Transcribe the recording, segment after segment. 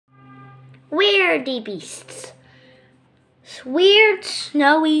Weirdy Beasts. Weird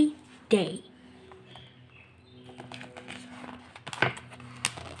Snowy Day.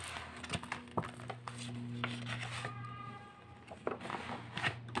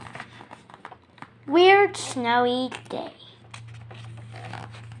 Weird Snowy Day.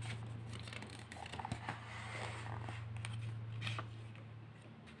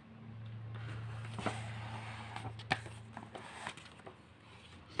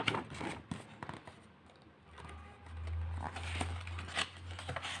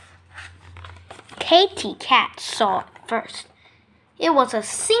 Katy Cat saw it first. It was a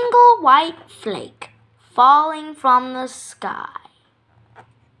single white flake falling from the sky.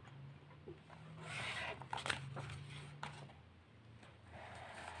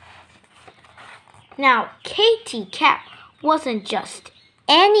 Now, Katy Cat wasn't just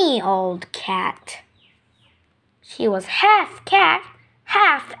any old cat. She was half cat,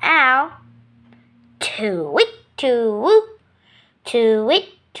 half owl. Too-wit, too-woo, too-wit,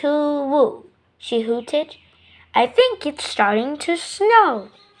 too-woo, she hooted. I think it's starting to snow.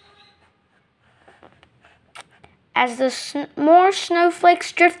 As more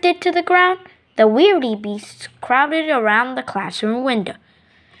snowflakes drifted to the ground, the weirdy beasts crowded around the classroom window.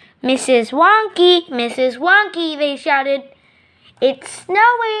 Mrs. Wonky, they shouted. It's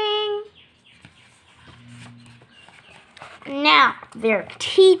snowing! Now, their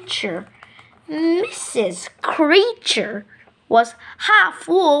teacher, Mrs. Creature, was half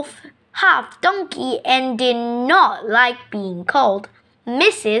wolf, half donkey, and did not like being called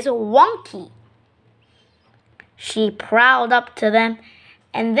Mrs. Wonky. She prowled up to them,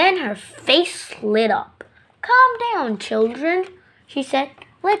 and then her face lit up. Calm down, children, she said.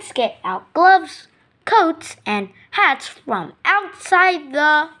 Let's get out gloves, coats, and hats from outside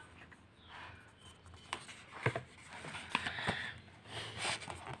the...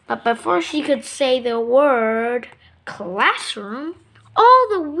 But before she could say the word classroom, all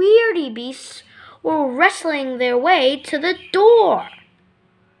the weirdy beasts were wrestling their way to the door.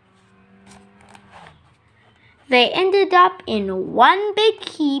 They ended up in one big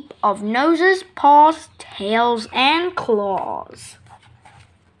heap of noses, paws, tails, and claws.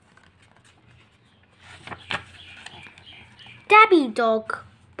 Dabby Dog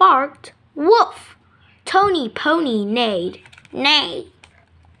barked, woof. Tony Pony neighed, neigh.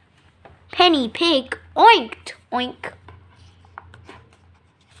 Penny Pig oinked, oink.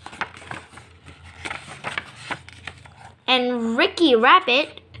 And Ricky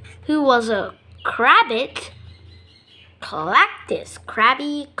Rabbit, who was a crabbit, clacked his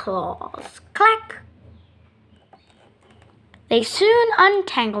crabby claws. Clack! They soon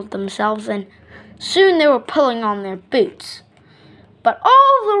untangled themselves, and soon they were pulling on their boots. But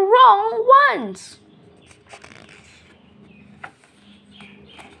all the wrong ones.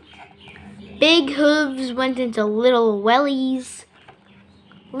 Big hooves went into little wellies.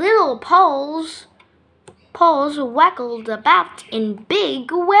 Little paws waggled about in big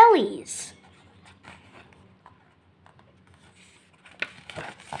wellies.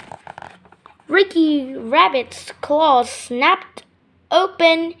 Ricky Rabbit's claws snapped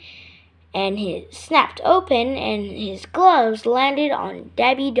open and his gloves landed on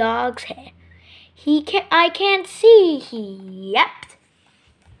Dabby Dog's head. I can't see, he yapped.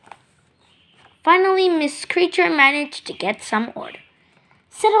 Finally, Miss Creature managed to get some order.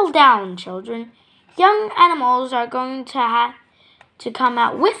 Settle down, children. Young animals are going to have to come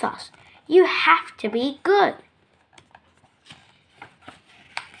out with us. You have to be good.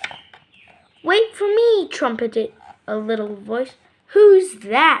 Wait for me, trumpeted a little voice. Who's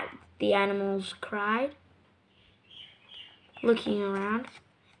that? The animals cried, looking around.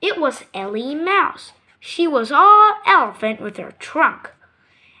 It was Ellie Mouse. She was all elephant with her trunk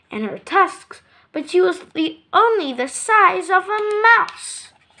and her tusks, but she was only the size of a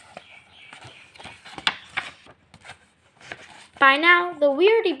mouse. By now, the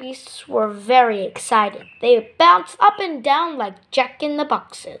weirdy beasts were very excited. They bounced up and down like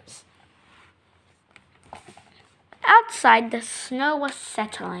jack-in-the-boxes. Outside, the snow was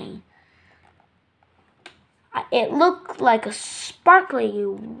settling. It looked like a sparkly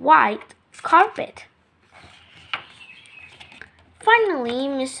white carpet. Finally,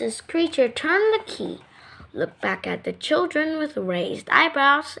 Mrs. Creature turned the key, looked back at the children with raised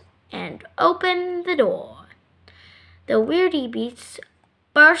eyebrows, and opened the door. The weirdy beasts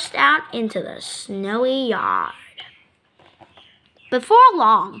burst out into the snowy yard. Before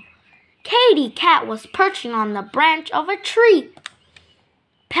long, Katy Cat was perching on the branch of a tree,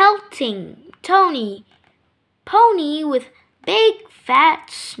 pelting Tony Pony with big fat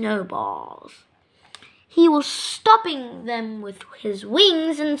snowballs. He was stopping them with his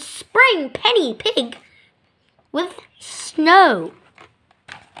wings and spraying Penny Pig with snow.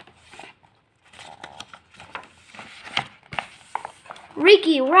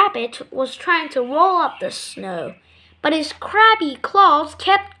 Ricky Rabbit was trying to roll up the snow, but his crabby claws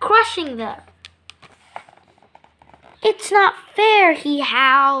kept crushing them. "It's not fair," he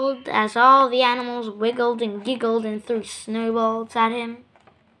howled as all the animals wiggled and giggled and threw snowballs at him.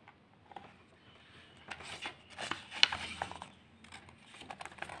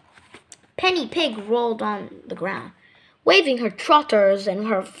 Penny Pig rolled on the ground, waving her trotters and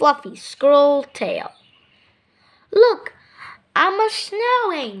her fluffy squirrel tail. "Look, I'm a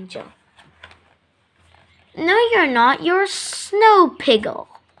snow angel." "No, you're not. You're a snow piggle."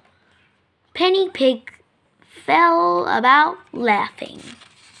 Penny Pig fell about laughing.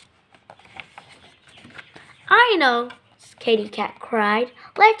 "I know," Katy Cat cried.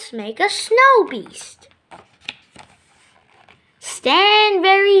 "Let's make a snow beast." "Stand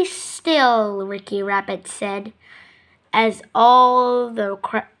very still," Ricky Rabbit said, as all the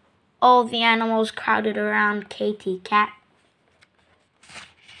animals crowded around Katy Cat.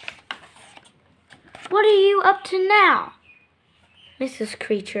 "What are you up to now?" Mrs.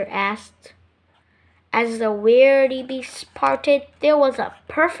 Creature asked. As the weirdy beast parted, there was a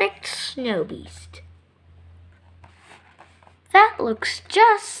perfect snow beast. "That looks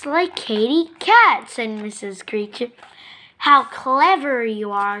just like Katy Cat," said Mrs. Creature. "How clever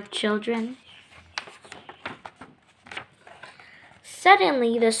you are, children."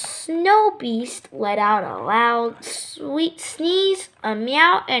 Suddenly, the snow beast let out a loud, sweet sneeze, a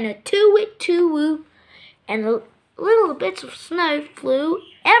meow, and a too-wit-too-woo, and little bits of snow flew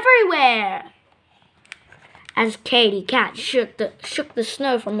everywhere. As Katy Cat shook the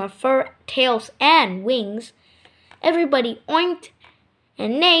snow from her fur, tails, and wings, everybody oinked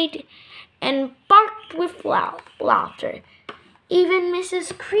and neighed and barked with laughter. Even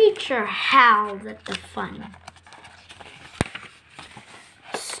Mrs. Creature howled at the fun.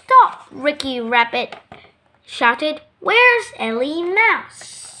 "Stop!" Ricky Rabbit shouted. "Where's Ellie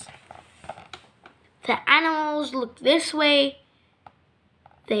Mouse?" The animals looked this way.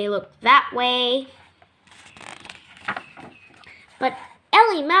 They looked that way. But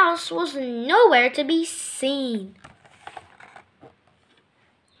Ellie Mouse was nowhere to be seen.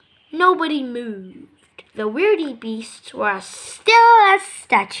 Nobody moved. The weirdy beasts were as still as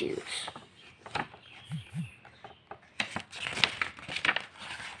statues.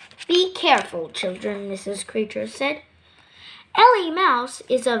 "Be careful, children," Mrs. Creature said. "Ellie Mouse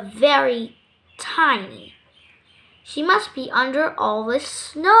is very tiny. She must be under all this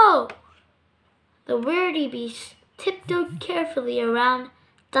snow." The weirdy beast tiptoed carefully around,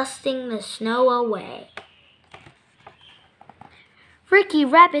 dusting the snow away. Ricky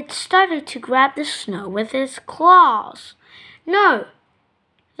Rabbit started to grab the snow with his claws. "No!"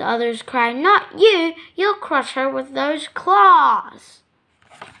 the others cried. "Not you! You'll crush her with those claws!"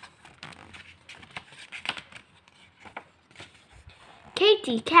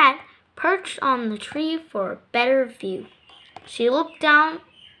 Katy Cat perched on the tree for a better view. She looked down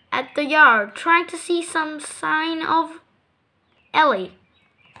at the yard, trying to see some sign of Ellie.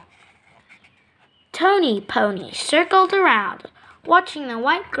 Tony Pony circled around, watching the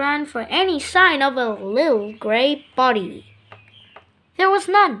white ground for any sign of a little gray body. There was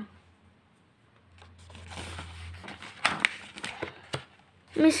none.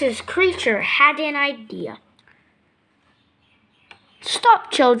 Mrs. Creature had an idea. "Stop,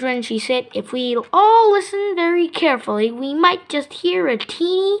 children," she said. "If we all listen very carefully, we might just hear a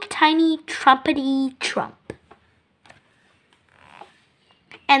teeny tiny trumpety trump."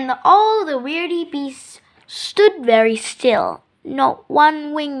 And all the weirdy beasts stood very still. Not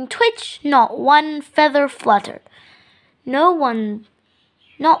one wing twitched, not one feather fluttered. Not one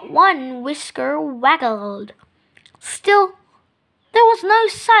whisker waggled. Still, there was no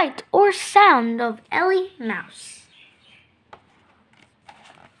sight or sound of Ellie Mouse.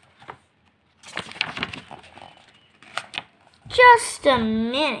 "Just a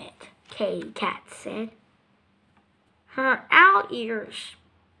minute," Katy Cat said, her owl ears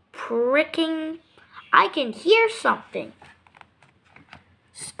pricking. "I can hear something."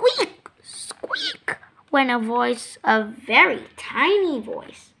 Squeak! Squeak! went a very tiny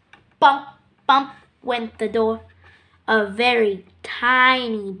voice. Bump! Bump! went the door. A very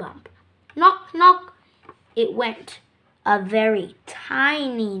tiny bump. Knock! Knock! It went. A very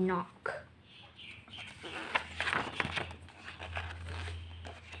tiny knock.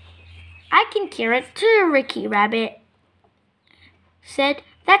 "I can hear it too," Ricky Rabbit said.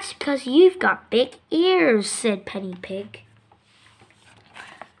 "That's because you've got big ears," said Penny Pig.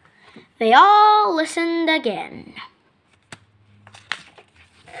 They all listened again.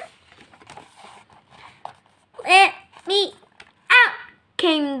 "Let me out,"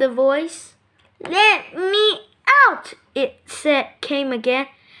 came the voice. "Let me out," it came again.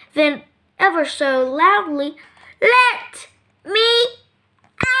 Then ever so loudly, "Let me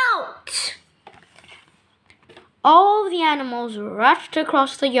out!" All the animals rushed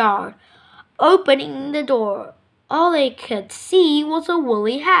across the yard, opening the door. All they could see was a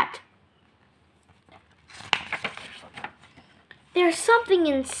woolly hat. "There's something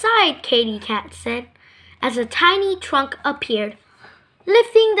inside," Katy Cat said, as a tiny trunk appeared,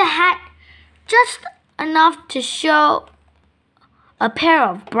 lifting the hat just enough to show a pair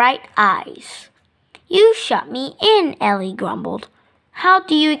of bright eyes. "You shut me in," Ellie grumbled. "How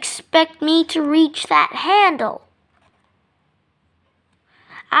do you expect me to reach that handle?"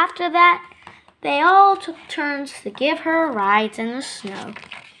 After that, they all took turns to give her rides in the snow.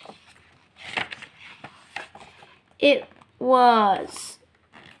 It was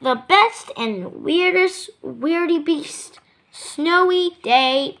the best and weirdest weirdy beast snowy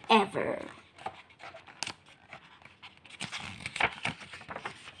day ever.